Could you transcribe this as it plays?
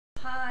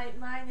Hi,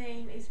 my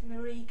name is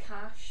Marie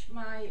Cash.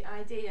 My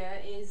idea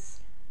is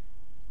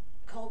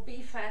called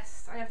Bee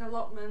Fest. I have an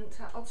allotment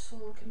at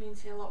Ordsall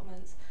Community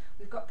Allotments.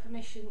 We've got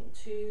permission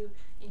to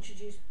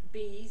introduce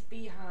bees,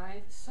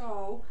 beehive,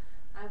 so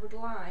I would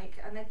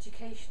like an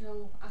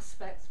educational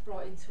aspect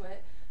brought into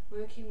it,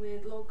 working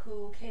with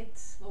local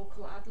kids,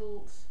 local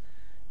adults,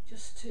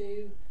 just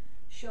to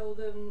show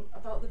them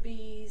about the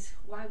bees,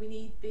 why we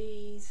need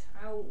bees,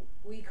 how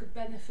we could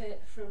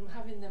benefit from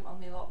having them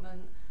on the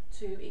allotment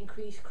to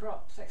increase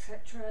crops,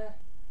 etc.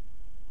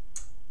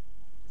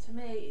 To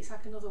me, it's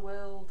like another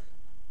world.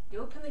 You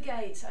open the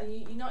gates and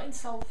you're not in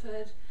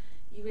Salford,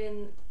 you're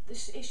in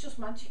this. It's just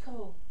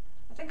magical.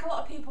 I think a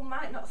lot of people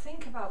might not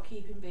think about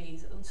keeping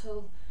bees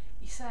until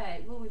you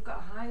say, well, we've got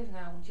a hive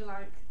now, would you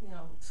like,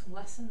 some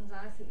lessons?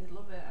 I think they'd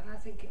love it, and I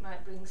think it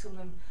might bring some of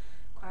them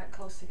quite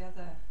close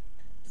together.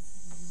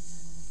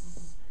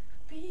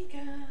 Bee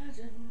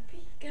garden,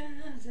 bee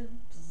garden.